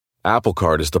Apple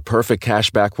Card is the perfect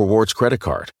cashback rewards credit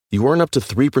card. You earn up to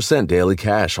 3% daily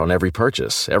cash on every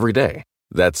purchase, every day.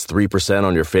 That's 3%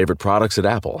 on your favorite products at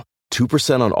Apple,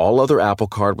 2% on all other Apple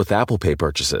Card with Apple Pay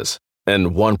purchases,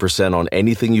 and 1% on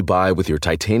anything you buy with your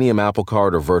titanium Apple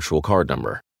Card or virtual card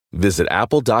number. Visit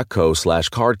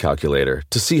apple.co/card calculator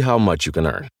to see how much you can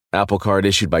earn. Apple Card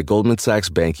issued by Goldman Sachs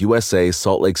Bank USA,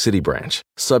 Salt Lake City branch.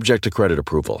 Subject to credit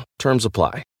approval. Terms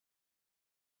apply.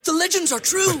 The legends are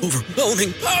true.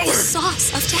 Overwhelming power! The sauce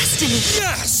of destiny.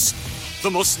 Yes! The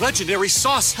most legendary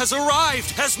sauce has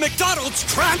arrived as McDonald's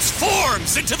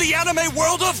transforms into the anime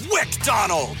world of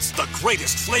WickDonald's. The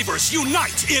greatest flavors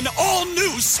unite in all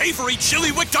new savory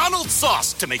chili McDonald's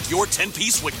sauce to make your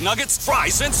 10-piece Wick Nuggets,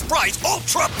 fries, and Sprite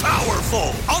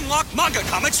ultra-powerful. Unlock manga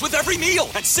comics with every meal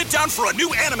and sit down for a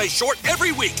new anime short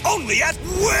every week only at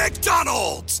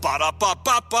WickDonald's.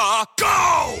 Ba-da-ba-ba-ba,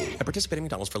 go! At participating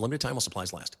McDonald's for a limited time while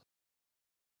supplies last.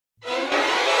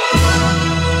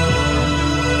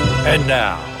 And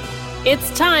now,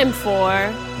 it's time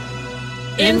for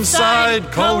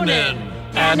Inside Conan,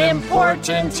 an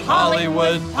important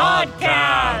Hollywood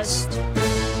podcast.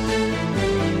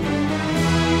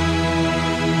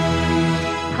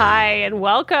 Hi, and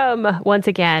welcome once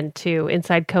again to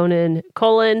Inside Conan,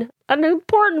 an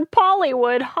important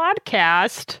Hollywood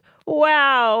podcast.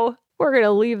 Wow, we're going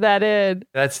to leave that in.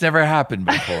 That's never happened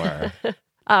before.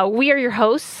 We are your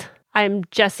hosts. I'm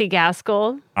Jesse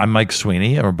Gaskell. I'm Mike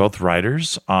Sweeney, and we're both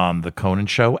writers on The Conan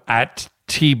Show at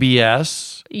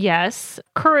TBS. Yes,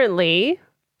 currently,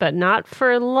 but not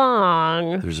for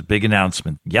long. There's a big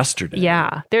announcement yesterday.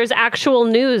 Yeah, there's actual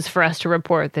news for us to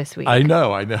report this week. I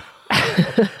know.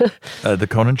 The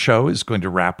Conan Show is going to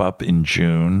wrap up in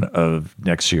June of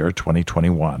next year,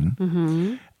 2021.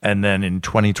 Mm-hmm. And then in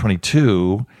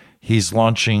 2022... he's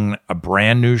launching a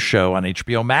brand new show on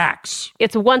HBO Max.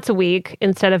 It's once a week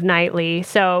instead of nightly.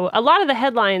 So a lot of the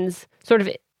headlines sort of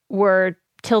were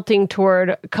tilting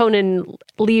toward Conan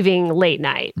leaving late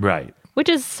night. Right. Which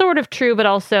is sort of true, but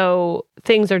also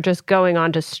things are just going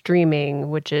on to streaming,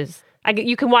 which is,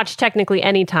 you can watch technically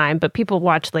anytime, but people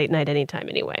watch late night anytime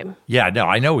anyway. Yeah, no,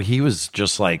 I know he was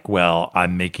just like, well,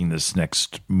 I'm making this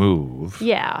next move.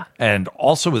 Yeah. And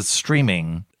also with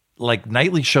streaming, like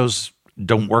nightly shows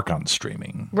don't work on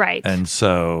streaming. Right. And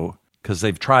so, because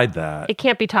they've tried that. It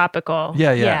can't be topical.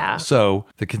 Yeah. So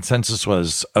the consensus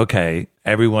was, okay,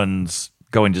 everyone's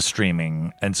going to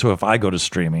streaming. And so if I go to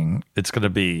streaming, it's going to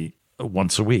be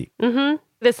once a week. Mm-hmm.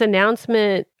 This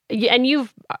announcement, and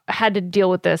you've had to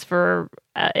deal with this for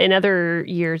in other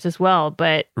years as well,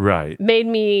 but right. made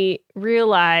me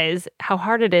realize how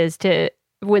hard it is to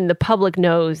when the public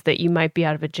knows that you might be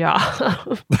out of a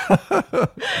job.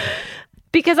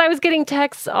 Because I was getting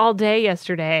texts all day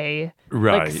yesterday,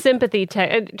 right? Like sympathy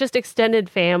text, just extended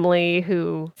family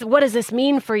who, what does this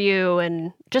mean for you?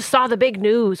 And just saw the big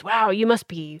news. Wow, you must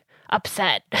be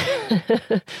upset.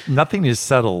 Nothing is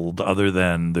settled other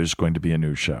than there's going to be a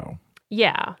new show.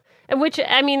 Yeah.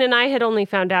 And I had only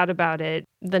found out about it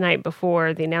the night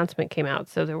before the announcement came out.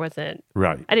 So there wasn't,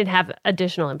 right. I didn't have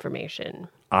additional information.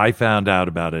 I found out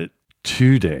about it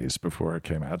 2 days before it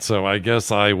came out. So I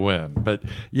guess I win. But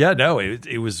yeah, no,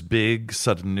 it was big,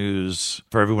 sudden news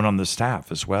for everyone on the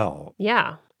staff as well.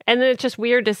 Yeah. And then it's just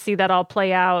weird to see that all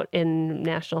play out in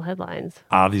national headlines.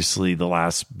 Obviously, the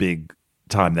last big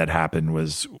time that happened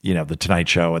was, The Tonight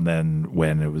Show. And then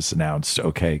when it was announced,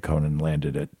 okay, Conan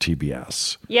landed at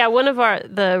TBS. Yeah, one of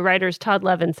the writers, Todd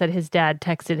Levin, said his dad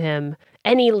texted him,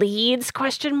 "Any leads, ?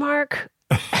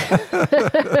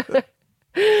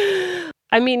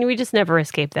 I mean, we just never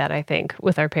escape that, I think,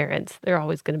 with our parents. They're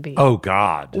always going to be oh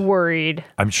God, worried.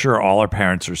 I'm sure all our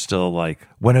parents are still like,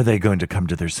 when are they going to come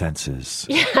to their senses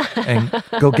and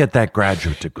go get that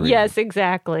graduate degree? Yes,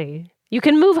 exactly. You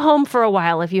can move home for a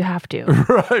while if you have to.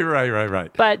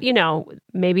 Right. But,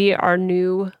 maybe our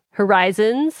new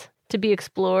horizons to be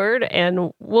explored,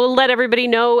 and we'll let everybody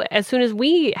know as soon as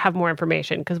we have more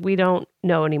information, because we don't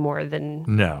know any more than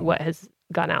what has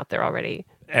gone out there already.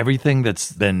 Everything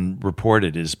that's been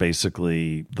reported is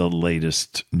basically the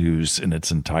latest news in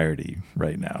its entirety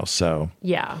right now. So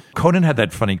yeah, Conan had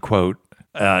that funny quote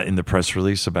in the press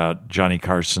release about Johnny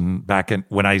Carson. Back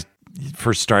when I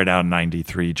first started out in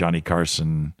 '93, Johnny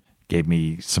Carson gave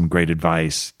me some great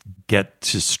advice. Get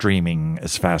to streaming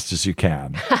as fast as you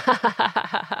can.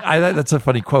 That's a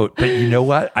funny quote, but you know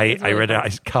what? I read a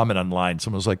comment online.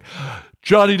 Someone was like,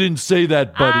 Johnny didn't say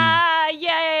that, buddy.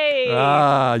 Yay!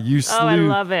 You sleuth. Oh, I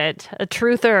love it. A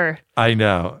truther. I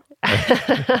know.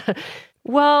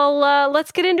 Well,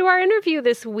 let's get into our interview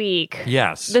this week.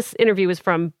 Yes. This interview is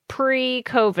from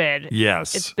pre-COVID.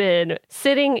 Yes. It's been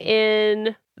sitting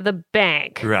in the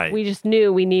bank. Right. We just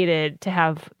knew we needed to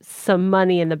have some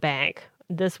money in the bank.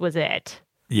 This was it.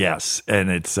 Yes. And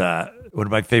it's one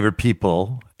of my favorite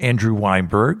people, Andrew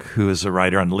Weinberg, who is a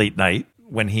writer on Late Night.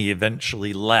 When he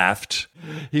eventually left,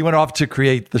 he went off to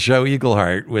create the show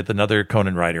Eagleheart with another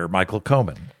Conan writer, Michael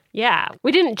Coman. Yeah.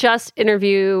 We didn't just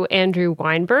interview Andrew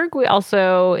Weinberg. We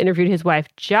also interviewed his wife,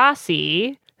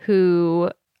 Jossie, who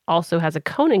also has a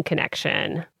Conan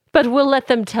connection. But we'll let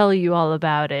them tell you all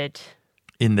about it.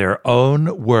 In their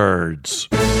own words.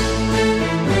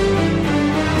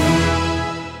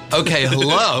 Okay,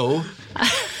 hello.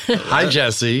 Hi,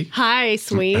 Jesse. Hi,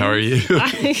 sweet. How are you?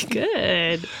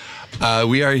 Good.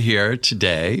 We are here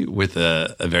today with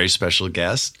a very special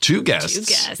guest. Two guests. Two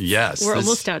guests. Yes. We're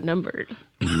almost outnumbered.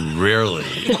 Rarely.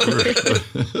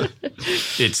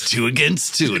 It's 2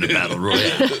 against 2 in a battle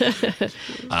royale.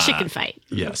 Chicken fight.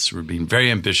 Yes, we're being very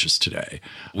ambitious today.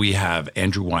 We have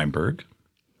Andrew Weinberg.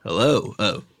 Hello.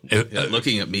 Oh,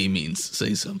 looking at me means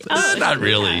say something. Not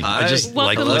really. I just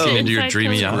like looking into your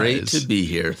dreamy eyes. Great to be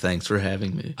here. Thanks for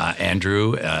having me.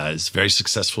 Andrew is a very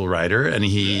successful writer, and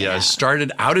he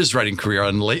started out his writing career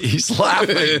on late. He's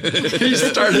laughing. He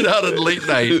started out on Late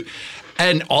Night.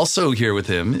 And also here with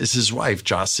him is his wife,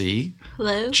 Jossie.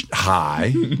 Hello. Hi.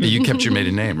 You kept your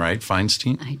maiden name, right?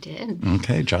 Feinstein? I did.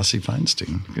 Okay, Jossie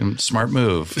Feinstein. Smart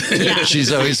move. Yeah.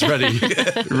 She's always ready.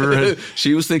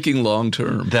 She was thinking long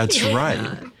term. That's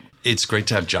right. It's great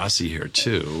to have Jossie here,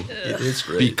 too. It's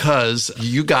great. Because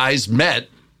you guys met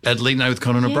at Late Night with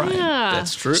Conan O'Brien.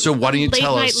 That's true. So why don't you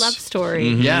tell us? Late night love story.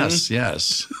 Mm-hmm.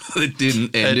 Yes. It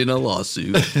didn't end in a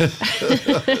lawsuit.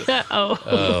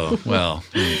 Oh, well.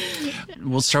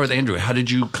 We'll start with Andrew. How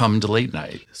did you come to Late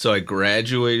Night? So I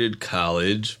graduated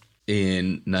college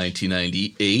in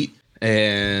 1998,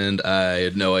 and I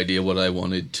had no idea what I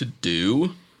wanted to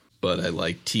do, but I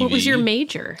liked TV. What was your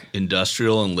major?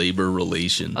 Industrial and labor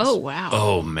relations. Oh, wow.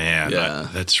 Oh, man. Yeah.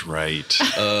 That's right.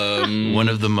 One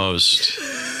of the most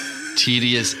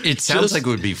tedious. It sounds like it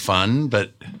would be fun,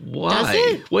 but why? Does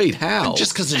it? Wait, how?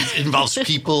 just because it involves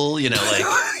people,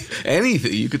 like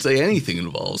anything. You could say anything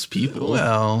involves people.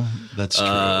 Well, that's true.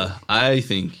 I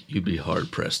think you'd be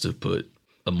hard pressed to put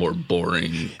a more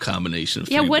boring combination of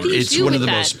Yeah, three what do you words. It's do one with of the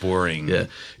that? most boring. Yeah,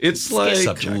 it's like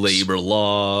subjects. labor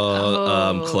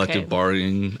law, collective okay.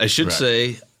 bargaining. I should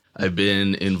say I've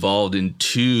been involved in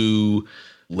 2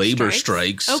 labor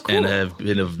strikes and have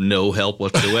been of no help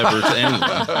whatsoever to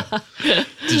anyone.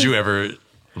 Did you ever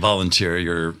volunteer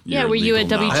your were you a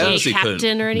legal knowledge? I WGA honestly captain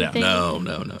couldn't. or anything? No.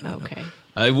 Okay.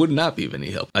 I would not be of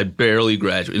any help. I barely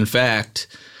graduated. In fact,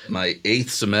 my 8th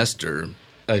semester,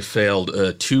 I failed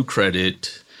a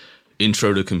 2-credit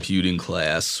intro to computing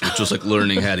class, which was like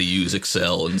learning how to use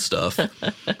Excel and stuff.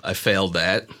 I failed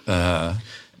that.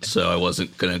 So I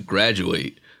wasn't going to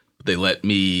graduate. They let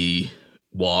me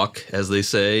walk, as they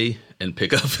say, and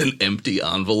pick up an empty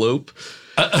envelope.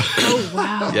 Oh,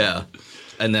 wow. Yeah.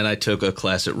 And then I took a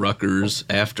class at Rutgers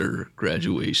after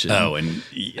graduation. Oh, and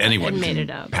anyone And made can it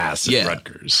up. pass at Yeah.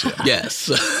 Rutgers. Yeah. Yes.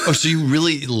 Oh, so you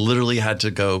really literally had to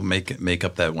go make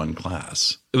up that one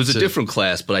class. It was a different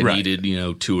class, but I Right. needed,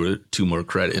 2 more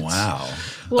credits. Wow.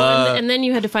 Well, and then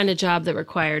you had to find a job that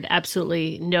required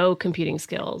absolutely no computing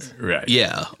skills. Right.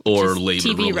 Yeah, or Just labor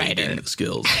TV relating writer.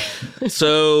 skills.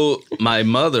 So my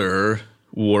mother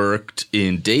worked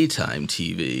in daytime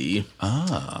TV.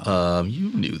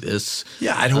 You knew this.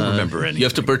 Yeah, I don't remember any. You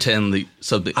have to pretend that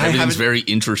everything's haven't- very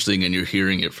interesting and you're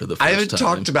hearing it for the first I time. haven't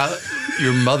talked about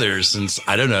your mother since,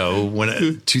 I don't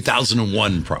know,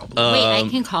 2001 probably. Wait, I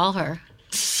can call her.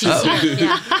 She's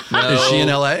Is she in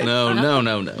L.A.? No.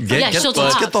 Yeah, she'll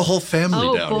Let's talk. get the whole family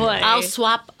Oh, down boy. here. I'll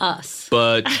swap us.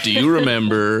 But do you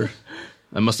remember,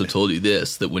 I must have told you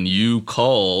this, that when you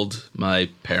called my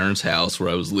parents' house where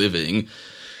I was living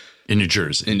In New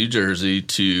Jersey.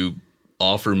 To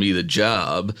offer me the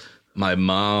job, my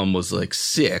mom was like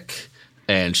sick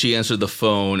and she answered the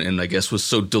phone and I guess was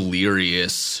so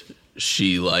delirious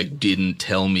she like didn't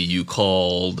tell me you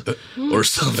called or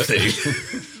something.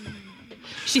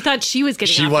 She thought she was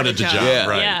getting She offered wanted a the job, Yeah.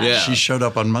 right? Yeah. She showed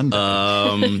up on Monday.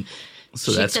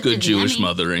 So She that's accepted good the Jewish Emmy.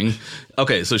 mothering.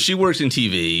 Okay, so she worked in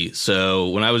TV. So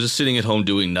when I was just sitting at home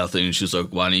doing nothing, she was like,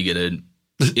 why don't you get an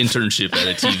internship at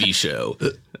a TV show?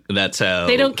 And that's how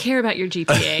They don't care about your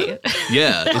GPA.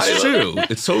 Yeah, it's true.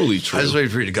 It's totally true. I was waiting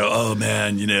for you to go, oh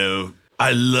man,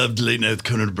 I loved Late Night with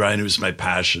Conan O'Brien. It was my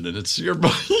passion. And it's she's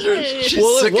Well,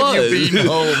 sick it of you was. being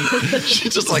home.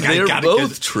 She's just like, They're I gotta both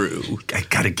get, true. I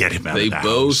gotta get him out They of the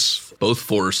house. both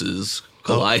forces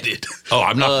collided. Oh,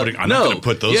 I'm not I'm not going to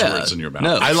put those yeah, words in your mouth.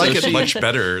 no. I like So it she- much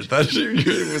better. That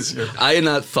it was your. I had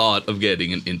not thought of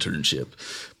getting an internship.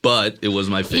 but it was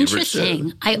my favorite Interesting.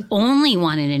 show. I only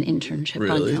wanted an internship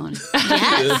Really? on Conan.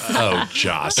 Yes. Oh,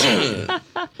 Joss.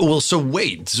 Well, so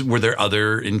wait, were there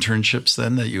other internships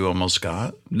then that you almost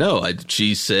got? No,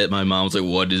 she said, my mom was like,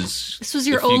 what is... This was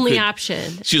your if you only could-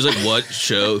 option. She was like, what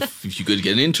show, if you could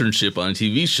get an internship on a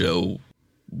TV show,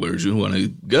 where do you want to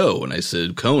go? And I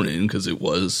said Conan, because it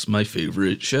was my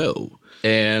favorite show.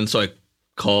 And so I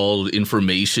called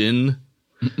information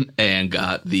and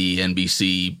got the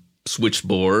NBC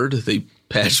switchboard. They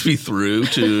patched me through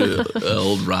to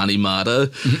old Ronnie Mata.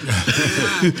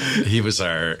 He was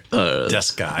our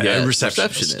desk guy, yeah,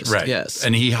 receptionist. Right. Yes.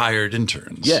 And he hired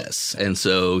interns. Yes. And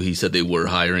so he said they were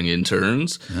hiring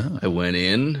interns. Oh. I went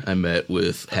in. I met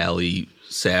with Hallie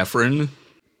Saffron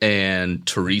and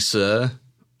Teresa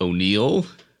O'Neill.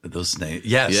 Those names.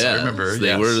 Yes, I remember.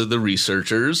 They were the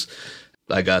researchers.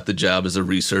 I got the job as a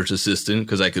research assistant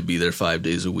because I could be there 5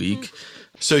 days a week.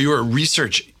 So you were a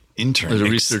research intern. As a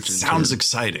research Sounds intern.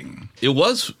 exciting. It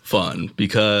was fun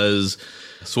because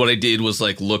so what I did was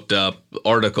like looked up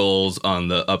articles on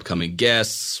the upcoming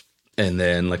guests and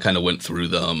then like kind of went through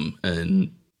them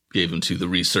and gave them to the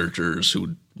researchers who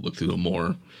would look through them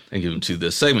more and give them to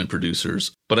the segment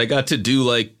producers. But I got to do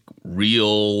like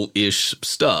real-ish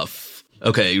stuff.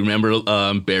 Okay, you remember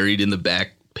Buried in the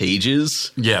Back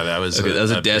Pages? Yeah, that was that was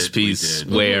a desk piece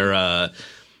where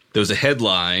there was a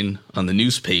headline on the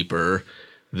newspaper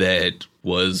that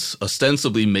was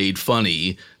ostensibly made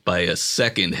funny by a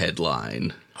second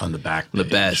headline on the back. The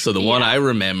best. So the one I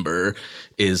remember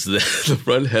is that the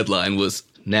front headline was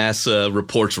NASA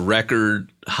reports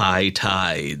record high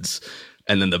tides,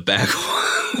 and then the back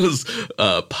one was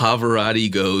Pavarotti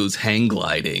goes hang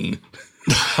gliding.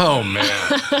 Oh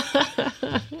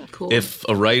man. Cool. If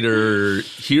a writer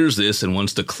hears this and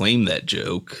wants to claim that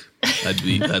joke,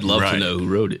 I'd love to know who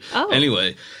wrote it. Oh.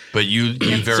 Anyway, but you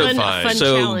verified. fun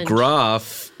so challenge.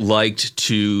 Groff liked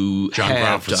to John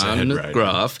Groff was the head writer.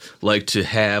 Groff liked to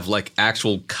have like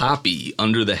actual copy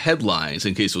under the headlines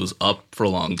in case it was up for a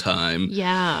long time.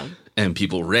 Yeah. And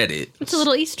people read it. It's a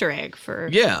little Easter egg for...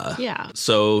 Yeah. Yeah.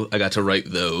 So I got to write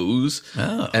those.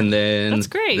 Oh. And then That's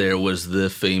great. there was the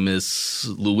famous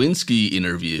Lewinsky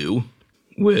interview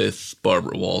with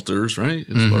Barbara Walters, right?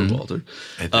 It's Barbara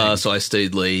Walters. So I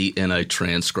stayed late and I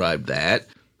transcribed that.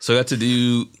 So I got to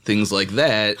do things like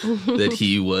that that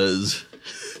he was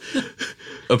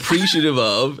appreciative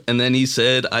of. And then he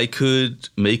said I could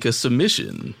make a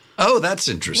submission. Oh, that's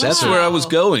interesting. That's where I was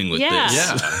going with Yeah. this.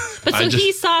 Yeah. But so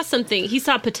he saw something. He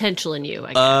saw potential in you,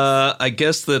 I guess. I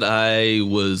guess that I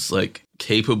was like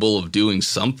capable of doing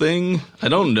something. I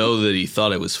don't know that he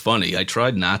thought I was funny. I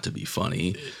tried not to be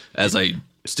funny, as I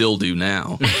still do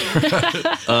now.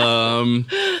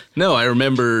 No, I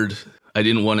remembered I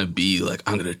didn't want to be like,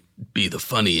 I'm going to be the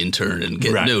funny intern and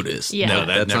get noticed. Yeah. No,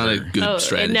 That's not a good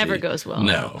strategy. It never goes well.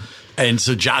 No. And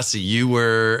so, Jossie, you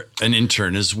were an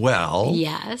intern as well.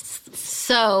 Yes.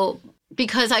 So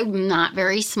because I'm not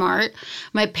very smart,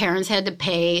 my parents had to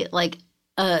pay like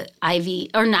a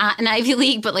Ivy, or not an Ivy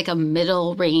League, but like a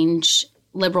middle range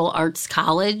liberal arts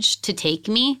college to take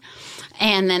me.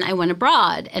 And then I went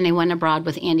abroad, and I went abroad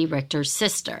with Andy Richter's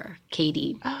sister,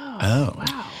 Katie. Oh.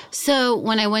 Wow. So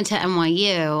when I went to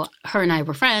NYU, her and I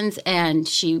were friends, and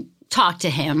she talked to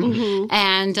him.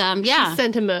 And She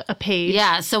sent him a page.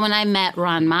 yeah. So when I met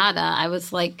Ron Mata, I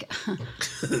was like,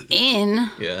 in.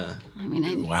 Yeah. I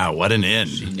mean, Wow, what an in.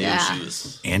 Yeah. She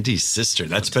was. Andy's sister.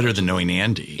 That's better than knowing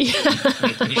Andy.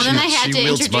 well, then I had She to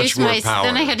wields introduce much more power.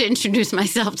 Then I had to introduce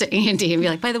myself to Andy and be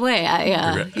like, by the way,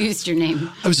 I used your name.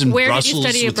 I was in Where did you Brussels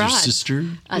study with abroad? your sister.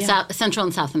 Central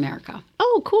and South America.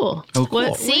 Oh, cool. Oh, cool.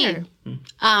 What, See? where?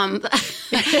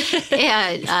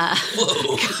 Yeah,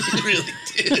 Whoa, you really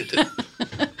did.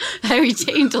 I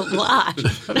retained a lot.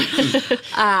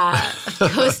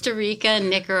 Costa Rica,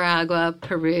 Nicaragua,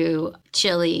 Peru,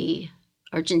 Chile,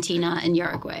 Argentina, and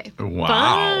Uruguay. Wow.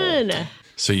 Fun.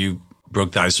 So you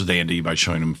broke the ice with Andy by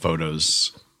showing him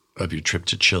photos of your trip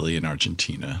to Chile and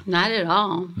Argentina. Not at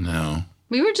all. No.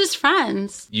 We were just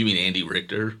friends. You mean Andy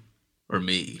Richter or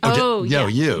me? Oh, No, yeah.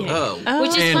 you. Oh.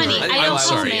 Which is Andrew. funny. I'm don't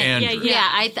sorry, own it. Andrew. Yeah,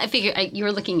 I figured you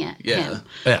were looking at Yeah. him.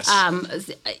 Yes.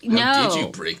 No, How did you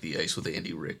break the ice with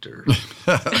Andy Richter?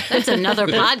 that's another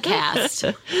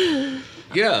podcast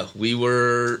Yeah, we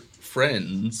were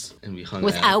friends and we hung out.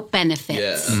 without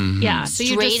benefits. Yeah. Yeah. So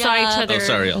you Straight just saw each up. other. Oh,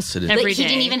 sorry, I'll sit in. Like, Every he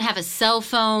didn't day. even have a cell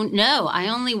phone. No,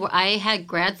 I had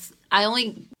grads. I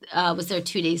only was there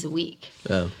 2 days a week.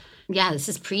 Oh. Yeah, this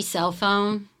is pre-cell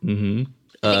phone.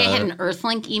 I think I had an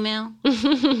Earthlink email.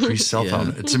 Pre-cell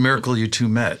phone. It's a miracle you two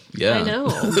met. Yeah. I know.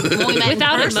 Well, we met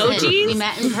Without in person. emojis? We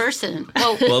met in person.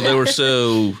 Oh, Well, there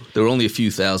were only a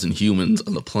few thousand humans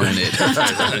on the planet.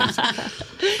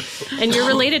 And you're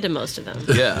related to most of them.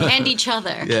 Yeah. and each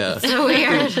other. Yeah. So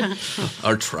weird.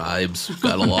 Our tribes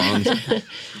got along.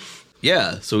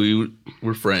 Yeah, so we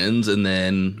were friends, and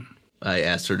then I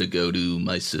asked her to go to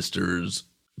my sister's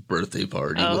birthday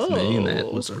party with me, and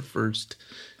that was our first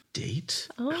date.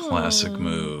 Classic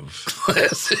move.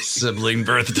 Sibling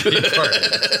birthday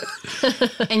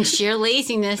party. And sheer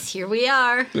laziness, here we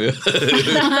are. Were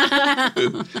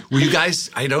you guys,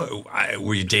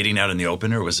 were you dating out in the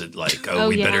open, or was it like,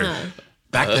 we better...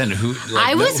 Back then, who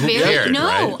cared,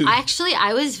 right? Actually,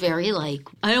 I was very like,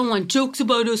 I don't want jokes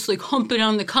about us like humping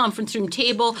on the conference room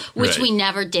table, which we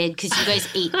never did because you guys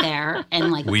ate there,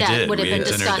 and like that would have been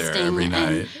disgusting. Every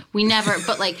night. And we never,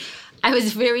 but like, I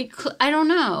was very, I don't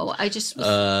know. I just, and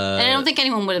I don't think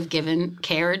anyone would have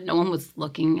cared. No one was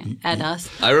looking at us.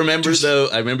 I remember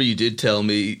you did tell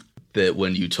me that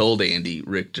when you told Andy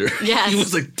Richter, he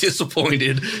was like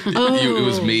disappointed. It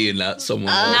was me and not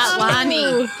someone else. Not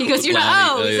Lonnie. He goes, you're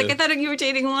not, he's like, I thought you were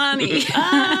dating Lonnie.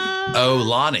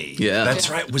 Lonnie. Yeah. That's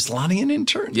right. Was Lonnie an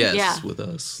intern? Yes, with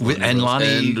us. And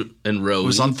Lonnie and Rose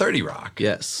was on 30 Rock.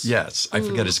 Yes. Yes. I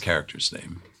forget his character's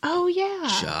name. Oh, yeah.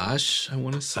 Josh, I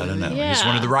want to say. I don't know. Yeah. He's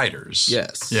one of the writers.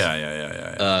 Yes.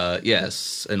 Yeah.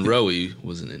 Yes. And Rowie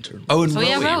was an intern. Oh, and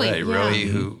Rowie. Rowie. Yeah. Rowie,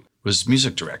 who was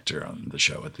music director on the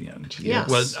show at the end. Yes.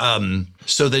 Was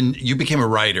so then you became a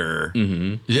writer.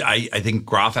 Mm-hmm. I think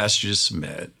Groff asked you to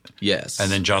submit. Yes.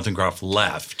 And then Jonathan Groff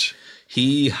left.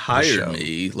 He hired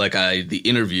me. Like the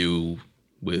interview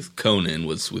with Conan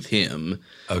was with him.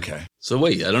 Okay. So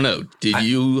wait, I don't know. Did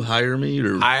you hire me,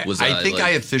 or was I think I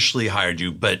officially hired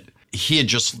you, but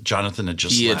Jonathan had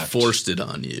just he left. had forced it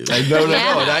on you. No. And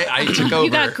I took over.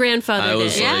 You got grandfathered I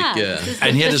was in.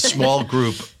 And he had a small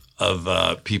group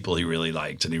of people he really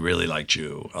liked, and he really liked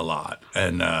you a lot.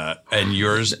 And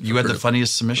you had the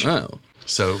funniest submission. Oh.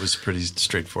 So it was pretty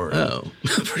straightforward. Oh,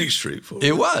 pretty straightforward.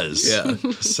 It was. Yeah.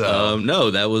 So no,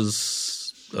 that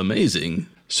was amazing.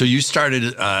 So you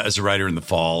started as a writer in the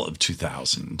fall of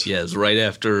 2000. Yeah, it was right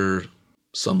after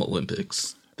Summer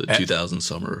Olympics, the 2000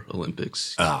 Summer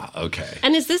Olympics. Okay.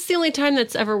 And is this the only time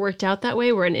that's ever worked out that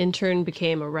way, where an intern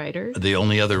became a writer? The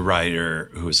only other writer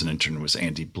who was an intern was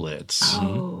Andy Blitz.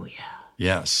 Oh, yeah.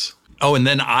 Yes. Oh, and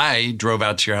then I drove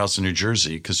out to your house in New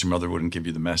Jersey because your mother wouldn't give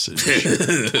you the message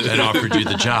and offered you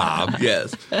the job.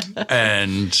 Yes.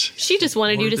 And she just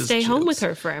wanted you to stay home with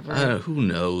her forever. Who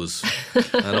knows?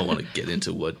 I don't want to get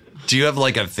into what. Do you have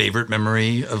like a favorite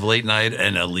memory of late night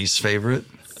and a least favorite?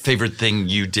 Favorite thing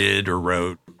you did or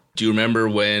wrote? Do you remember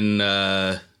when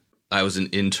I was an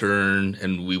intern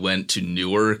and we went to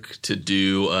Newark to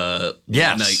do a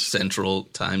night Central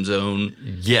Time Zone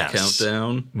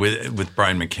countdown with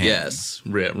Brian McCann? Yes,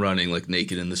 running like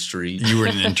naked in the street. You were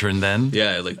an intern then?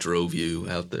 Yeah, I like drove you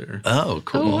out there. Oh,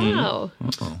 cool. Oh, wow.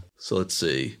 Oh. So let's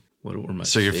see. What were my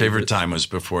your favorite time was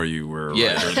before you were a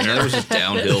writer? And then it was just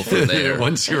downhill from there.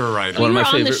 Once you were a writer. You were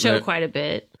on the show quite a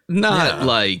bit. Not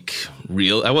like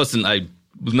real. I was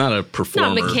not a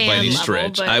performer by any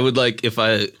stretch. Level, I would like if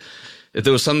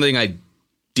there was something I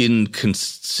didn't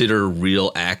consider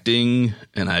real acting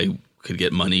and I could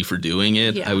get money for doing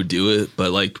it, I would do it.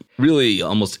 But like really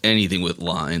almost anything with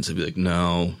lines, I'd be like,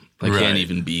 no, I can't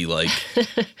even be like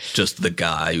just the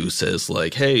guy who says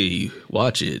like, hey,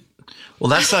 watch it. Well,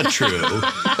 that's not true.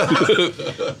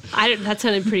 That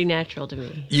sounded pretty natural to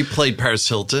me. You played Paris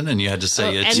Hilton, and you had to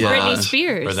say it's and Britney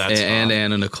Spears, or that's and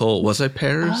Anna Nicole. Was I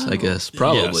Paris? I guess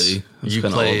probably. Yes. You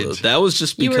played. That was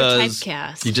just because you were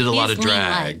typecast. You did a lot of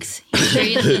drag.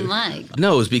 He's lean leg.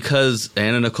 No, it was because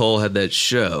Anna Nicole had that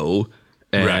show,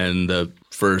 and the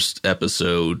first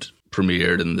episode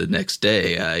premiered, and the next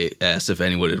day I asked if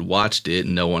anyone had watched it,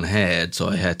 and no one had, so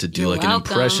I had to do an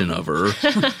impression of her.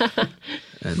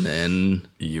 And then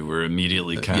you were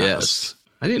immediately cast. Yes.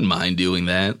 I didn't mind doing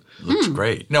that. Looks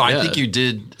great. No, I think you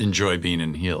did enjoy being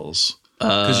in heels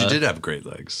because you did have great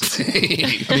legs.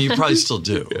 I mean, you probably still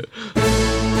do.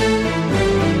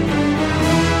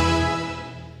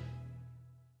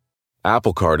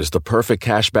 Apple Card is the perfect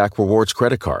cashback rewards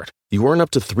credit card. You earn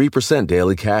up to 3%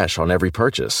 daily cash on every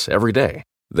purchase, every day.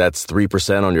 That's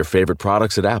 3% on your favorite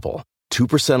products at Apple,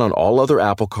 2% on all other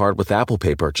Apple Card with Apple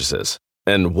Pay purchases,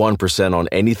 and 1% on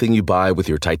anything you buy with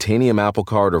your titanium Apple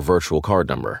Card or virtual card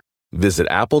number. Visit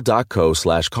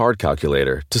apple.co/card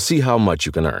calculator to see how much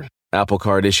you can earn. Apple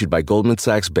Card issued by Goldman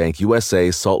Sachs Bank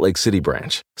USA, Salt Lake City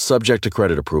branch. Subject to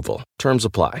credit approval. Terms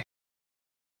apply.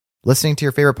 Listening to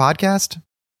your favorite podcast?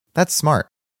 That's smart.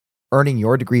 Earning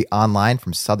your degree online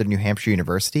from Southern New Hampshire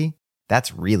University?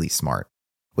 That's really smart.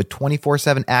 With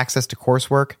 24/7 access to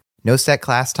coursework, no set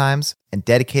class times, and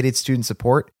dedicated student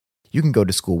support, you can go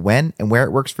to school when and where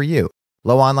it works for you.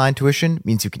 Low online tuition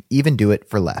means you can even do it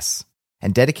for less.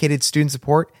 And dedicated student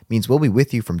support means we'll be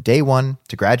with you from day one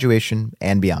to graduation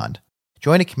and beyond.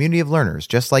 Join a community of learners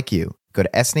just like you. Go to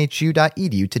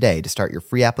snhu.edu today to start your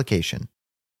free application.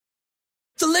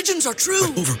 The legends are true.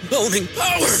 Overwhelming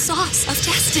power! The sauce of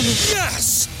destiny.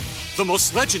 Yes! The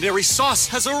most legendary sauce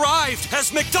has arrived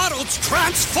as McDonald's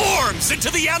transforms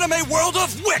into the anime world of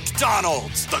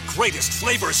WickDonald's. The greatest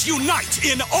flavors unite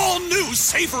in all new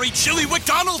savory chili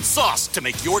McDonald's sauce to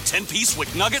make your 10-piece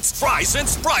Wick Nuggets, fries, and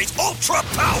Sprite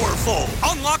ultra-powerful.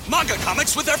 Unlock manga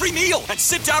comics with every meal and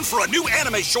sit down for a new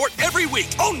anime short every week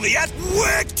only at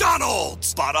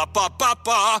WickDonald's.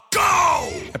 Ba-da-ba-ba-ba, go!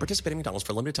 At participating McDonald's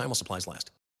for a limited time while supplies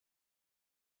last.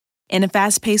 In a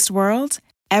fast-paced world,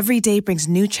 every day brings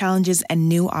new challenges and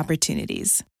new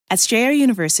opportunities. At Strayer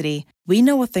University, we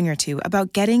know a thing or two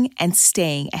about getting and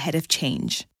staying ahead of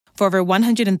change. For over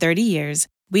 130 years,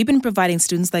 we've been providing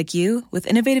students like you with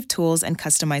innovative tools and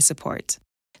customized support,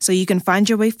 so you can find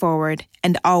your way forward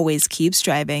and always keep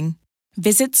striving.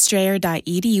 Visit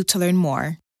strayer.edu to learn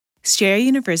more. Strayer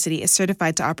University is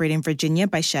certified to operate in Virginia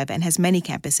by Chev and has many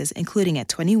campuses, including at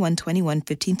 2121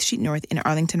 15th Street North in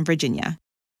Arlington, Virginia.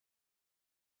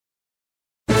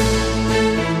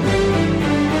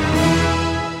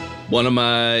 One of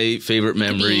my favorite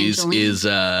memories is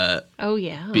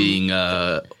being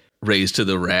raised to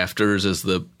the rafters as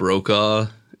the Brokaw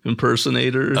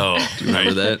impersonator. Oh, do you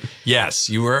remember that? Yes,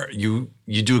 you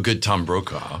do a good Tom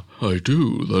Brokaw. I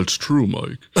do. That's true,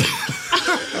 Mike.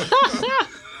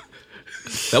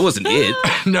 That wasn't it.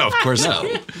 No, of course not.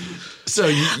 So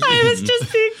I was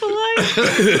just being polite.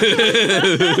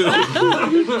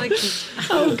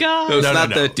 Oh God! No, it's not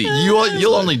that deep.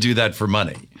 You'll only do that for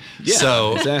money. Yeah,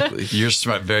 so exactly. You're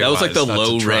smart. Very. That was like the wise not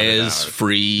low to try it res out.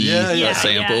 free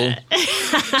sample.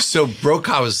 Yeah. So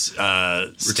Brokaw was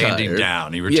standing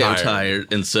down. He retired. Yeah,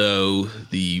 retired. And so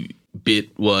the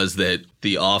bit was that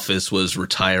the office was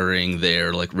retiring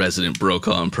their like resident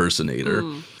Brokaw impersonator.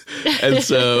 And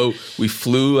so we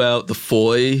flew out the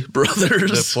Foy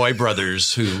brothers. The Foy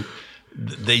brothers, who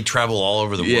they travel all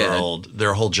over the world.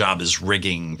 Their whole job is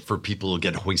rigging for people to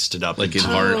get hoisted up, like in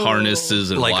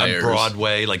harnesses and like wires. on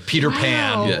Broadway, like Peter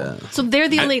Pan. Yeah. So they're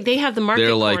the only. They have the market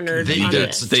cornered.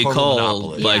 They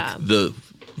call the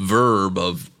verb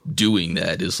of doing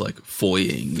that is like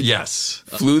foying. Yes.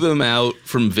 Flew them out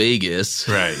from Vegas.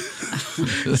 Right.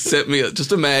 Set me up.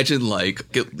 Just imagine like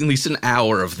at least an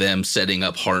hour of them setting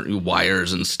up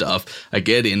wires and stuff. I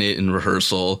get in it in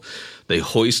rehearsal. They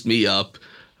hoist me up.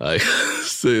 I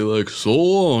say like, so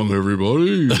long,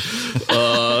 everybody.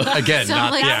 Again,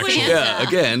 not the actual. Yeah,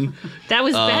 again. That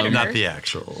was better. Not the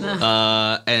actual.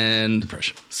 And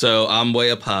impression. So I'm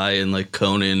way up high, and like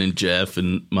Conan and Jeff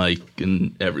and Mike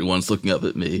and everyone's looking up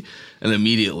at me. And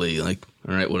immediately, like,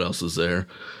 all right, what else is there?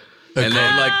 And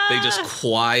then, like, they just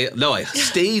quiet. No, I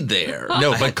stayed there.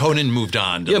 No, but Conan moved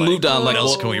on. To moved on. What Like,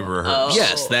 else can we rehearse?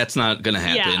 Yes, that's not going to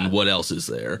happen. Yeah. What else is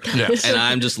there? Yes. And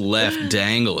I'm just left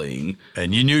dangling.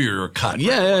 And you knew you were cut.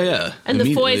 Yeah. And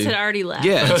the Foys had already left.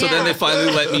 Yeah, and so then they finally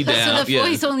let me down. So the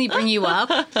Foys only bring you up.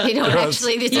 They don't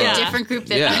actually. It's a different group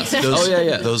that brings you.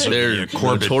 Those They're are the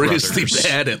Corbett notoriously brothers.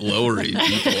 bad at lowering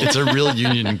people. It's a real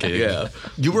union gig. Yeah.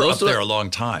 You were up there a long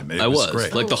time. I was.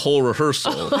 Great. Like the whole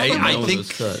rehearsal. I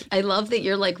think. I love that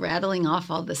you're like rattling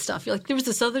off all this stuff. You're like, there was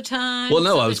this other time. Well,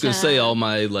 no, I was going to say all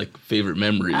my like favorite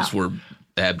memories were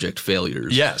abject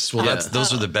failures. Yes, well,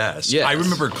 those are the best. Yes. I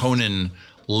remember Conan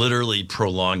literally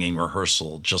prolonging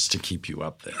rehearsal just to keep you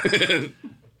up there.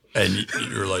 And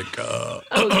you're like,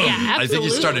 I think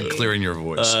you started clearing your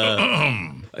voice.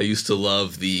 I used to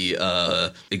love the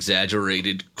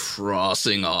exaggerated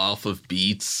crossing off of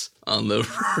beats on the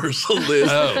rehearsal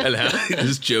list, and how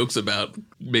his jokes about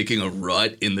making a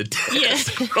rut in the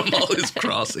desk from all his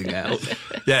crossing out.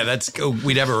 Yeah,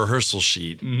 we'd have a rehearsal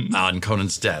sheet on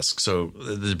Conan's desk. So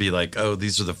there'd be like,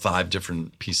 these are the 5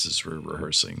 different pieces we're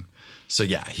rehearsing. So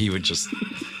yeah, he would just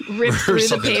rip through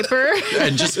the paper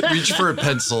and just reach for a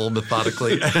pencil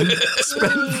methodically and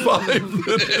spend 5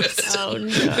 minutes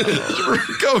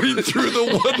going through the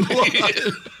one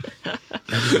line.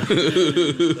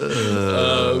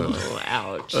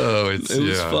 Ouch. Oh, it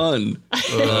was fun.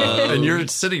 And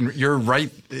you're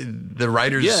right, the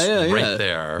writer's right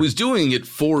there. Who's doing it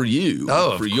for you,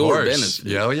 for your benefit.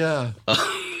 Yeah, yeah.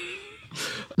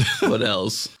 What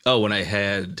else? Oh, when I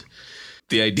had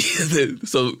the idea that,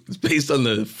 so it's based on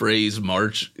the phrase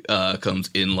March comes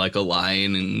in like a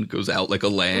lion and goes out like a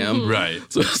lamb. Right.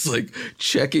 So it's like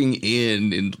checking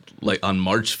in like on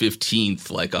March 15th,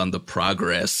 like on the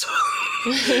progress.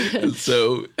 And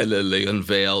then they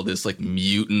unveil this like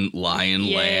mutant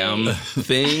lion lamb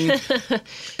thing.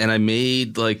 And I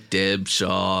made like Deb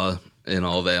Shaw and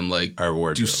all them like our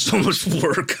wardrobe. Do so much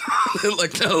work. They're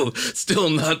like, no,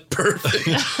 still not perfect.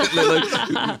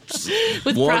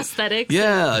 With prosthetics.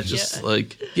 Yeah,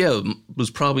 it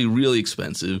was probably really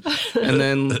expensive. And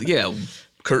then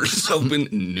curtains open,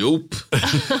 nope.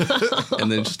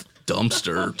 And then just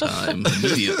dumpster time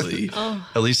immediately.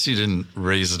 At least you didn't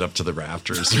raise it up to the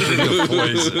rafters.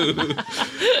 Poison.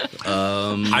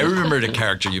 I remembered a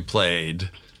character you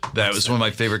played. That was one of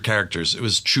my favorite characters. It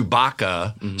was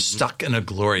Chewbacca stuck in a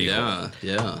glory hole.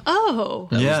 Yeah. Oh.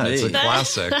 Yeah, it's a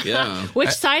classic. Yeah. Which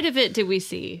side of it did we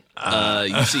see?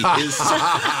 You see his...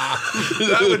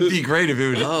 That would be great if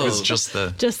it was just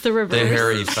the reverse. The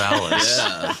hairy phallus.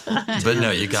 Yeah. But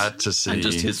no, you got to see. And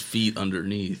just his feet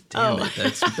underneath. Damn it.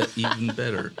 That's even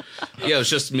better. Yeah, it was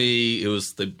just me. It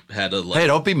was, they had a... Hey,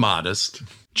 don't be modest.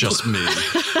 Just me.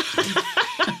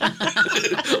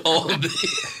 All me.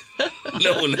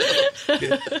 No one else.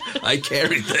 I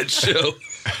carried that show.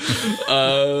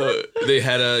 They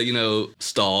had a,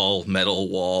 stall metal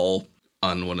wall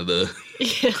on one of the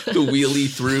wheelie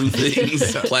through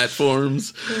things,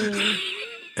 platforms.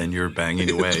 And you're banging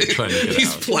away trying to get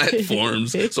These out.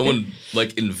 platforms. Someone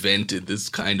invented this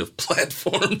kind of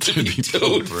platform to be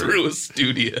towed through a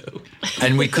studio.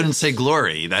 And we couldn't say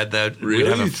glory. That Really? We'd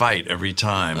have a fight every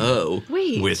time. Oh.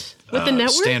 Wait. With the network?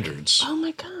 standards. Oh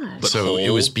my God. So Hole? it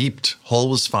was beeped. Hole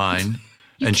was fine.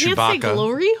 You and can't Chewbacca. say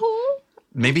glory hole?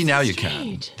 Maybe now you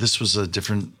strange. can. This was a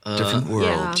different world.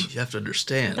 Yeah. You have to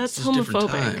understand. That's this is a different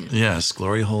homophobic. time. Yes,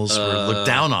 glory holes were looked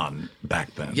down on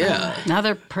back then. Yeah. Now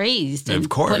they're praised in Of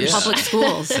course. put in public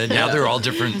schools. And now they're all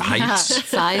different heights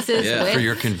sizes, Yeah. width. for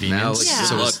your convenience. Now, Yeah.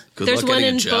 So good it's- luck, good There's luck one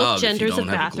getting in a both job if you genders don't of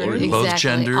have a bathroom. glory hole. Both Exactly.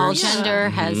 genders. All gender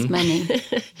has many.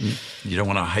 you don't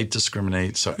want to height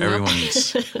discriminate, so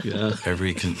everyone's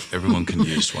everyone can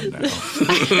use one now.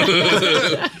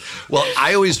 Well,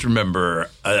 I always remember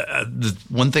the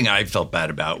one thing I felt bad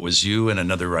about was you and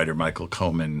another writer, Michael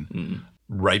Coman,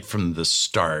 right from the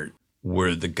start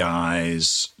were the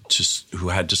guys who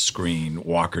had to screen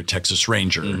Walker Texas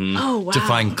Ranger Oh, wow. to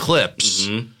find clips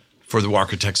for the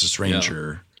Walker Texas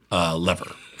Ranger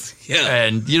lever. Yeah.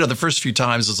 And, the first few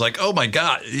times it's like, oh, my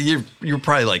God, you're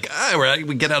probably like,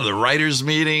 we get out of the writers'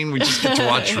 meeting. We just get to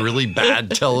watch a really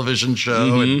bad television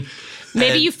show. And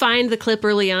Maybe you find the clip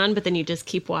early on, but then you just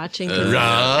keep watching.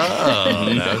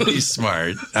 that would be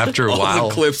smart. After a All while.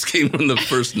 the clips came from the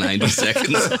first 90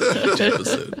 seconds of each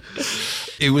episode.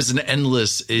 It was an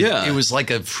endless, it was like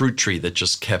a fruit tree that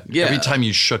just kept, every time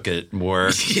you shook it,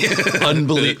 more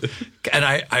unbelievable. And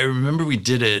I remember we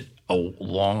did it a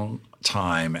long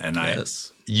time, and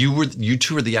you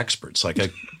two were the experts. No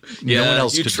one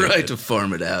else you could do tried it. to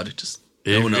farm it out.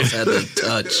 No one else had the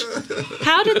touch.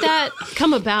 How did that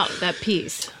come about, that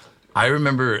piece? I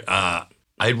remember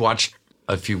I'd watched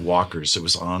a few Walkers. It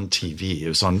was on TV. It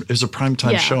was a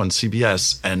primetime show on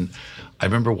CBS, and I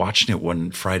remember watching it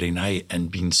one Friday night and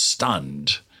being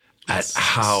stunned at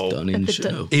how Stunning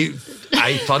show.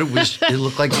 I thought it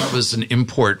looked like it was an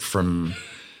import from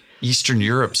Eastern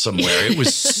Europe somewhere. It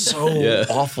was so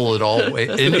awful in all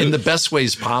ways, in the best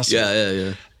ways possible.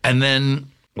 Yeah. And then,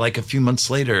 like a few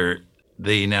months later,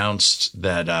 they announced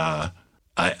that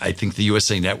I think the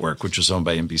USA Network, which was owned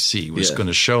by NBC, was going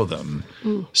to show them.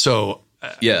 So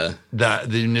the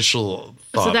initial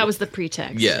thought. So that was the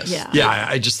pretext. Yes. Yeah.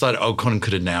 I just thought, Conan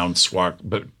could announce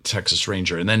Texas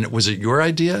Ranger. And then was it your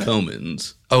idea?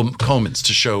 Coman's. Oh, Coman's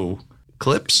to show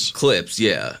clips,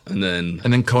 yeah. And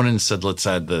then Conan said, let's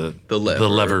add the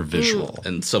lever visual.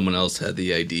 And someone else had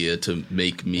the idea to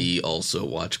make me also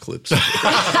watch clips.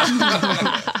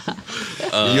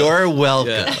 You're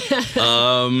welcome.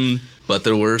 Yeah. But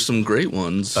there were some great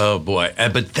ones. Oh, boy.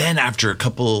 But then after a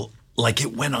couple,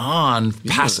 it went on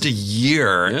past a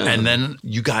year, and then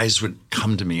you guys would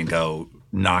come to me and go,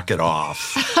 knock it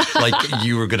off.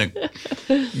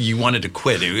 You wanted to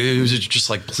quit. It was just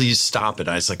like, please stop it.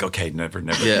 I was like, okay, never.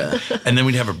 Yeah. And then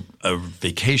we'd have a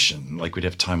vacation, we'd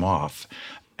have time off.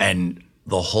 And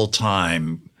the whole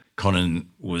time Conan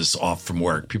was off from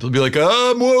work, people would be like,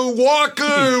 more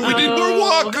Walker. We need more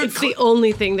Walker. It's the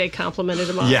only thing they complimented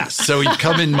him on. Yes. So he'd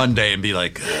come in Monday and be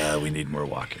like, we need more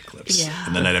Walker clips. Yeah.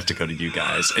 And then I'd have to go to you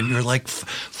guys. And you're like,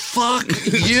 fuck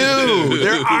you.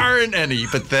 There aren't any.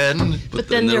 But then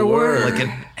there were. like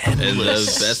an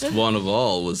endless. And the best one of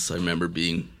all was, I remember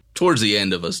being towards the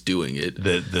end of us doing it.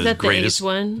 The greatest the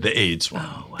AIDS one? The AIDS one.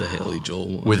 Oh, wow. The Haley Joel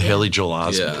one. With Haley Joel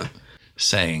Osment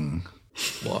saying,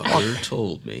 Walker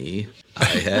told me I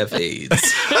have AIDS.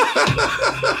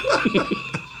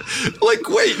 Like,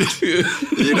 wait,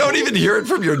 you don't even hear it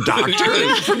from your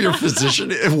doctor, from your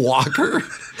physician, Walker?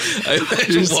 I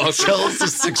imagine Walker tells the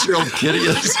 6-year-old kid he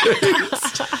has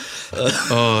AIDS.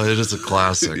 Oh, it is a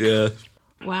classic. Yeah.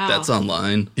 Wow. That's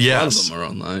online. Yes. A lot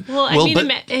of them are online. Well, I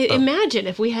mean, imagine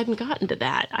if we hadn't gotten to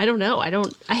that. I don't know.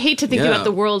 I hate to think about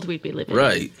the world we'd be living in.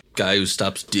 Right. Guy who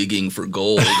stops digging for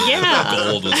gold.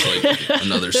 Gold was like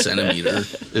another centimeter.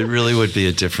 It really would be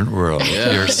a different world.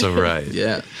 Yeah. You're so right.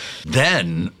 Yeah.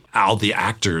 Then all the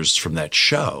actors from that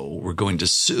show were going to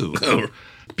sue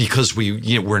because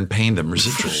we weren't paying them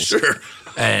residuals. Sure.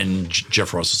 And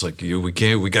Jeff Ross was like, we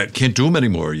can't do them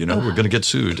anymore. We're going to get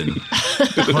sued. And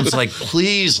everyone's like,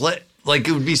 please it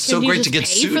would be so great to get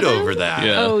sued over that.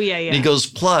 Yeah. Oh, yeah. And he goes,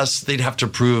 plus they'd have to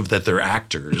prove that they're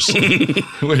actors,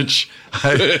 which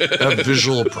I have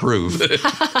visual proof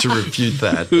to refute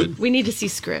that. But We need to see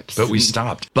scripts. we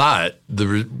stopped. But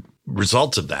the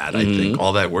result of that, I think,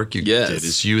 all that work you did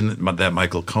is you and that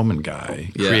Michael Coman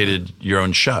guy created your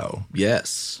own show.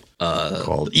 Yes.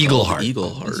 Called Eagleheart.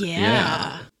 Eagleheart.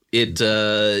 Yeah. It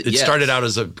started out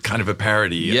as a kind of a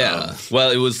parody of well,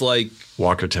 it was like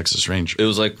Walker, Texas Ranger. It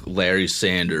was like Larry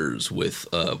Sanders with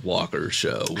a Walker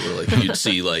show where like you'd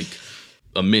see like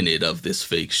a minute of this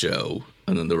fake show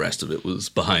and then the rest of it was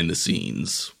behind the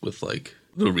scenes with like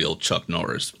the real Chuck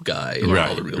Norris guy and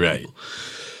all the real people.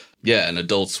 Yeah, and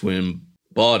Adult Swim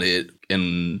bought it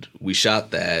and we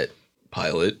shot that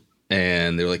pilot.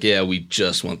 And they were like, yeah, we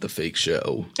just want the fake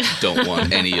show. Don't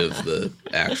want any of the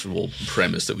actual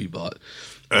premise that we bought.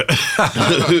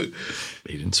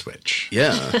 Bait and switch.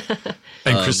 Yeah.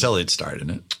 And Chris Elliott starred in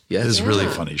it. Yes. It's a really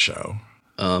funny show.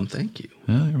 Thank you.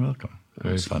 Yeah, you're welcome.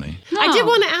 Very funny. I did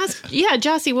want to ask,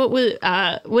 Jossie,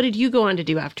 what did you go on to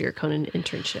do after your Conan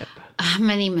internship?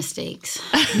 Many mistakes.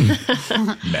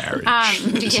 Marriage.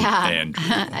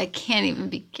 I can't even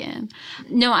begin.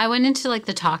 No, I went into like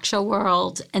the talk show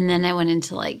world, and then I went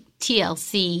into like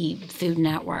TLC, Food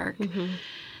Network. Mm-hmm.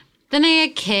 Then I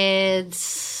had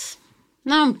kids.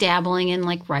 Now I'm dabbling in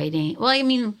like writing. Well, I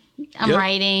mean, I'm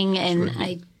writing, and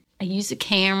I use a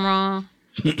camera.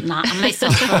 Not on my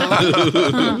cell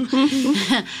phone.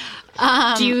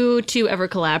 Do you two ever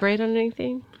collaborate on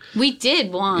anything? We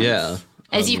did once. Yeah.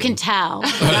 As you can tell.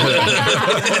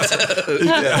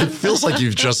 It feels like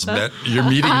you've just met. You're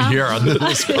meeting here on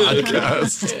this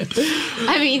podcast.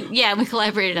 I mean, yeah, we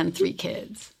collaborated on 3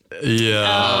 kids. Yeah.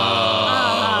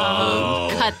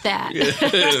 Cut that.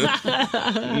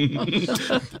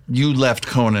 You left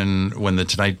Conan when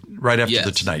right after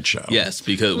the Tonight Show. Yes,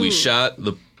 because we shot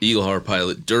the Eagleheart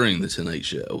pilot during the Tonight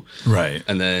Show. Right.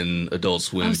 And then Adult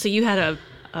Swim. Oh, so you had a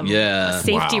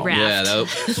safety raft. Yeah,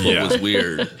 that was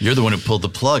weird. You're the one who pulled the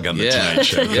plug on the Tonight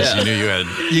Show because you knew you had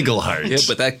Eagleheart. Yeah,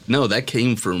 but that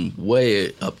came from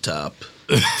way up top.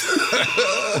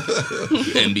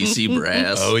 NBC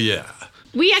brass. Oh, yeah.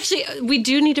 We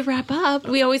do need to wrap up.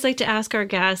 We always like to ask our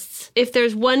guests if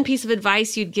there's one piece of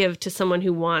advice you'd give to someone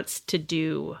who wants to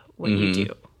do what you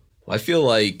do. Well, I feel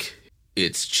like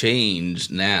it's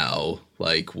changed now.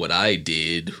 Like what I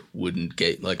did wouldn't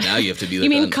get now you have to be like you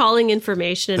mean calling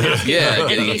information and asking for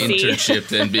getting an NBC? internship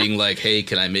then being like, hey,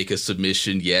 can I make a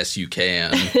submission? Yes, you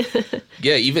can.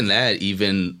 Yeah,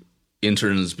 even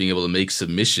interns being able to make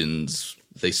submissions,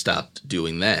 they stopped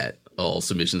doing that. All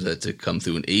submissions had to come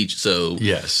through an agent. So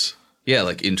yes, yeah,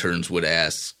 like interns would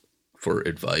ask for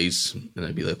advice, and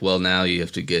I'd be like, well, now you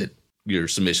have to get your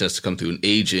submission has to come through an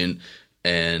agent,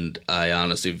 and I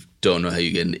honestly don't know how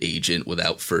you get an agent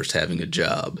without first having a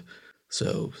job.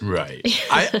 So right,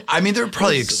 I mean there are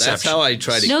probably exceptions. That's how I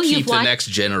try to keep the next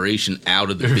generation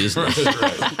out of the business.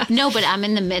 Right. No, but I'm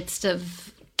in the midst of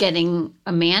getting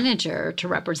a manager to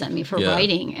represent me for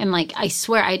writing. And like, I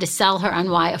swear I had to sell her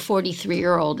on why a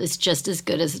 43-year-old is just as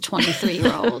good as a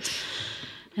 23-year-old.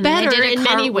 Better in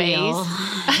many ways.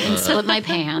 And split my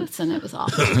pants, and it was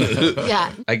awful.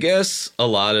 Yeah. I guess a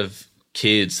lot of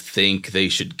kids think they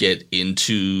should get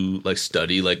into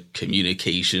study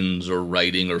communications or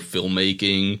writing or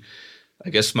filmmaking.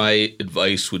 I guess my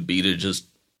advice would be to just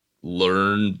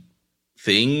learn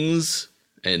things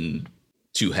and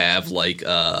to have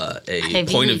a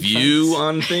point of view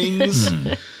on things.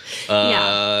 You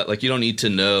don't need to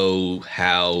know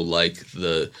how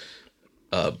the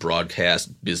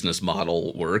broadcast business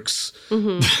model works.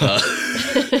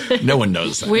 Mm-hmm. No one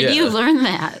knows that. Where do you learn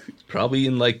that? Probably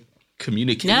in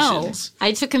communications. No,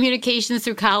 I took communications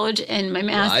through college and my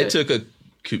master's. I took a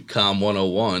Com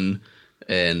 101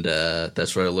 And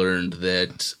that's where I learned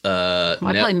that I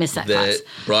probably missed that class.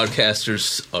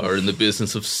 Broadcasters are in the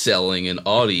business of selling an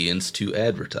audience to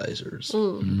advertisers.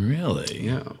 Really?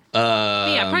 Yeah.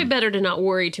 Probably better to not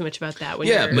worry too much about that when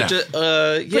you're putting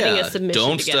a submission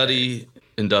don't together. study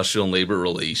industrial and labor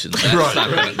relations.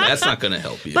 That's not going to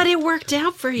help you. But it worked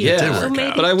out for you. Yeah,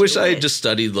 but I wish I had just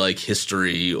studied like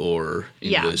history or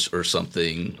English or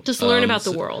something. Just learn about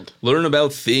the world. Learn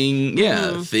about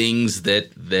things that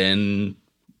then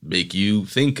make you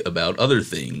think about other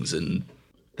things, and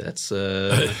that's you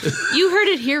heard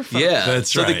it here first. Yeah,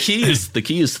 that's right. So the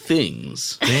key is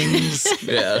things. Things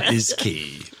is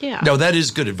key. Yeah. No, that is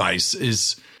good advice.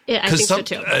 Yeah, I think so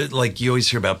too. Like you always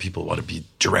hear about people want to be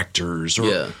directors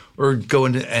or go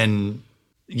into, and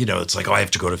it's like, oh, I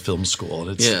have to go to film school,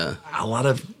 and it's a lot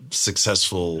of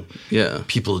successful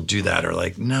people who do that are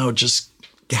like, no, just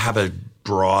have a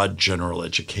broad general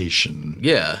education.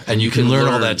 Yeah, and you can learn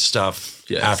all that stuff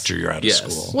after you're out of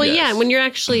school. Well, and when you're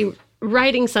actually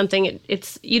writing something,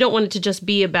 it's you don't want it to just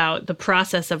be about the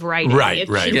process of writing. It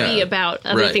should be about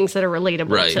other things that are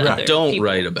relatable to other Don't people.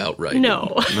 write about writing.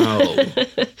 No.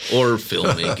 Or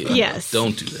filmmaking. Yes.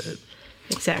 Don't do that.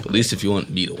 Exactly. At least if you want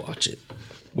me to watch it.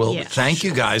 Well, thank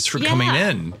you guys for coming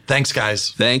in. Thanks, guys.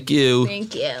 Thank you.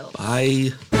 Thank you.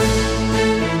 Bye.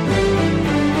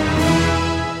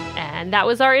 And that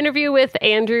was our interview with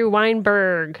Andrew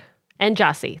Weinberg and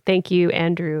Jossie. Thank you,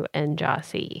 Andrew and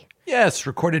Jossie. Yes,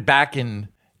 recorded back in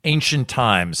ancient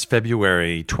times,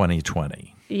 February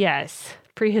 2020. Yes,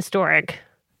 prehistoric.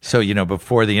 So,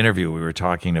 before the interview, we were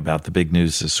talking about the big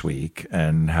news this week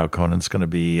and how Conan's going to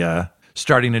be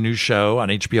starting a new show on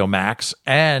HBO Max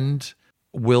and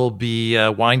will be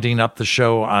winding up the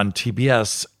show on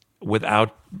TBS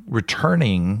without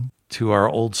returning to our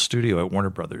old studio at Warner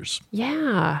Brothers.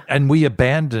 Yeah. And we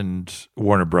abandoned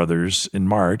Warner Brothers in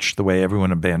March, the way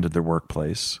everyone abandoned their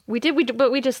workplace. We did,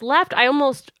 but we just left. I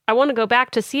want to go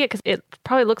back to see it because it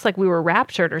probably looks like we were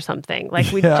raptured or something. Like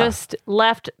we just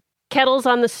left kettles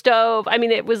on the stove. I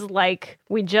mean, it was like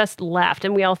we just left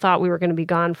and we all thought we were going to be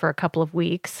gone for a couple of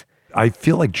weeks. I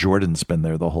feel like Jordan's been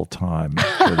there the whole time,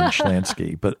 Jordan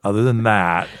Schlansky. But other than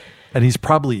that, and he's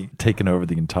probably taken over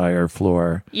the entire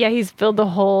floor. Yeah, he's filled the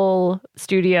whole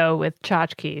studio with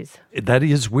tchotchkes. That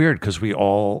is weird because we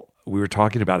were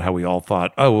talking about how we all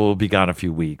thought, oh, we'll be gone a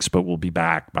few weeks, but we'll be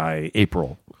back by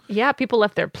April. Yeah, people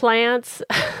left their plants.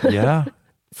 Yeah.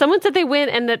 Someone said they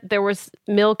went and that there was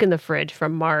milk in the fridge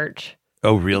from March.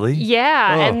 Oh, really?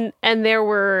 Yeah, and there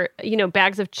were,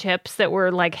 bags of chips that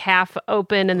were like half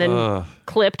open and then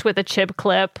clipped with a chip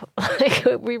clip. Like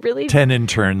we really 10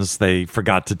 interns, they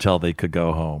forgot to tell they could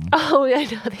go home. Oh, I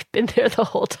know. They've been there the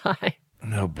whole time.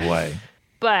 Oh, boy.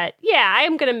 But yeah, I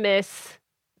am going to miss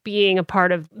being a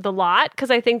part of the lot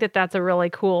because I think that that's a really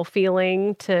cool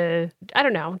feeling to, I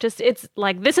don't know, just it's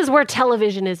like this is where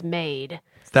television is made.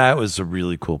 That was a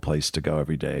really cool place to go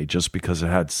every day just because it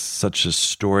had such a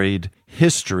storied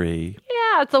history.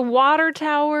 Yeah, it's the water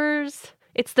towers.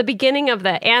 It's the beginning of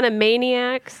the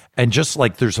Animaniacs. And just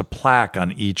like there's a plaque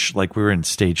on each, like we were in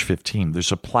stage 15,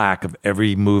 there's a plaque of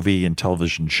every movie and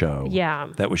television show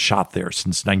that was shot there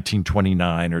since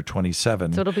 1929 or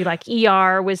 27. So it'll be like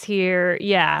ER was here.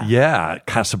 Yeah. Yeah.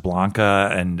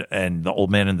 Casablanca and The Old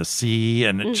Man and the Sea.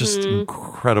 And it's just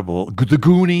incredible. The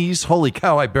Goonies. Holy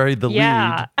cow, I buried the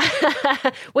lead.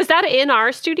 Was that in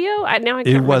our studio?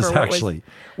 It was actually.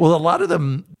 Well, a lot of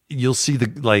them, you'll see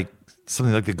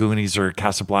something like the Goonies or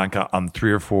Casablanca on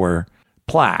 3 or 4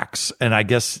 plaques. And I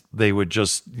guess they would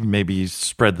just maybe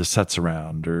spread the sets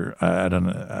around or I don't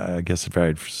know. I guess it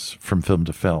varied from film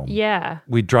to film. Yeah.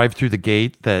 We'd drive through the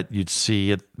gate that you'd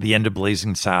see at the end of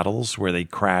Blazing Saddles where they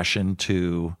crash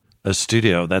into a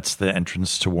studio. That's the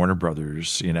entrance to Warner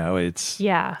Brothers. It's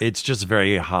just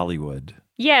very Hollywood.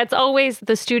 Yeah, it's always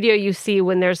the studio you see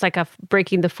when there's like a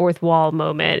breaking the fourth wall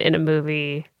moment in a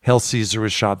movie. Hail Caesar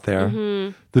was shot there.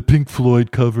 Mm-hmm. The Pink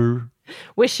Floyd cover.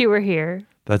 Wish You Were Here.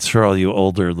 That's for all you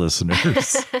older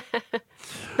listeners.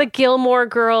 The Gilmore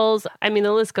Girls. I mean,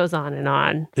 the list goes on and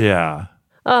on. Yeah.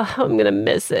 Oh, I'm going to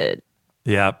miss it.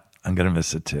 Yep, I'm going to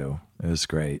miss it too. It was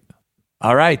great.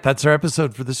 All right, that's our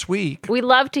episode for this week. We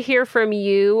love to hear from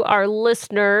you, our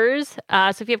listeners.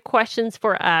 So if you have questions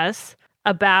for us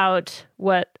about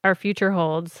what our future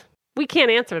holds, we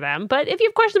can't answer them. But if you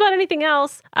have questions about anything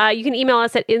else, you can email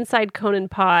us at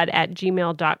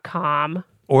insideconanpod@gmail.com.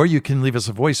 Or you can leave us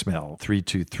a voicemail,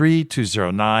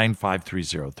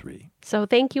 323-209-5303. So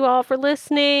thank you all for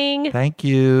listening. Thank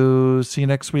you. See you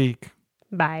next week.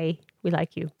 Bye. We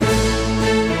like you.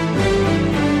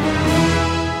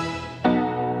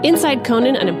 Inside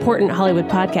Conan, an important Hollywood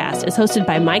podcast, is hosted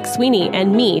by Mike Sweeney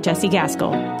and me, Jesse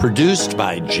Gaskell. Produced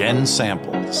by Jen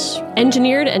Samples.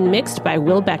 Engineered and mixed by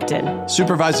Will Beckton.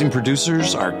 Supervising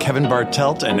producers are Kevin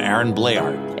Bartelt and Aaron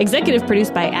Blayard. Executive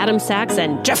produced by Adam Sachs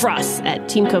and Jeff Ross at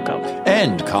Team Coco.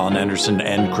 And Colin Anderson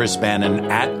and Chris Bannon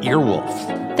at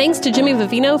Earwolf. Thanks to Jimmy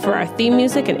Vivino for our theme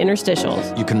music and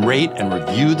interstitials. You can rate and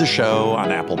review the show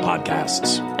on Apple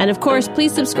Podcasts. And of course,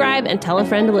 please subscribe and tell a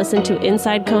friend to listen to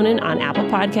Inside Conan on Apple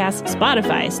Podcasts,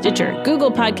 Spotify, Stitcher,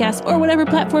 Google Podcasts, or whatever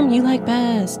platform you like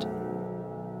best.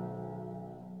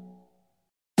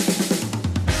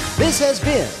 This has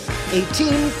been a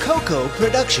Team Coco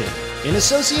production in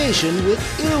association with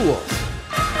Earwolf.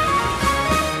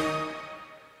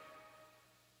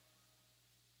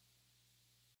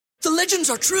 The legends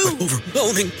are true.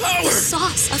 Overwhelming power. The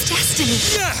sauce of destiny.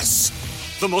 Yes!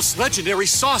 The most legendary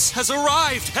sauce has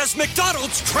arrived as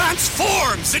McDonald's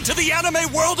transforms into the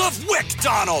anime world of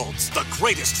WickDonald's. The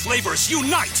greatest flavors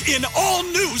unite in all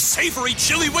new savory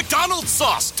chili McDonald's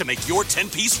sauce to make your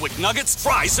 10-piece Wick Nuggets,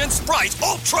 fries, and Sprite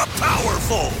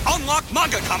ultra-powerful. Unlock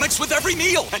manga comics with every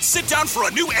meal and sit down for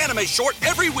a new anime short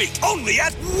every week only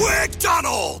at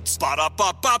WickDonald's.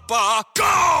 Ba-da-ba-ba-ba,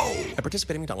 go! At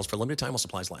participating McDonald's for a limited time while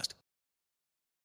supplies last.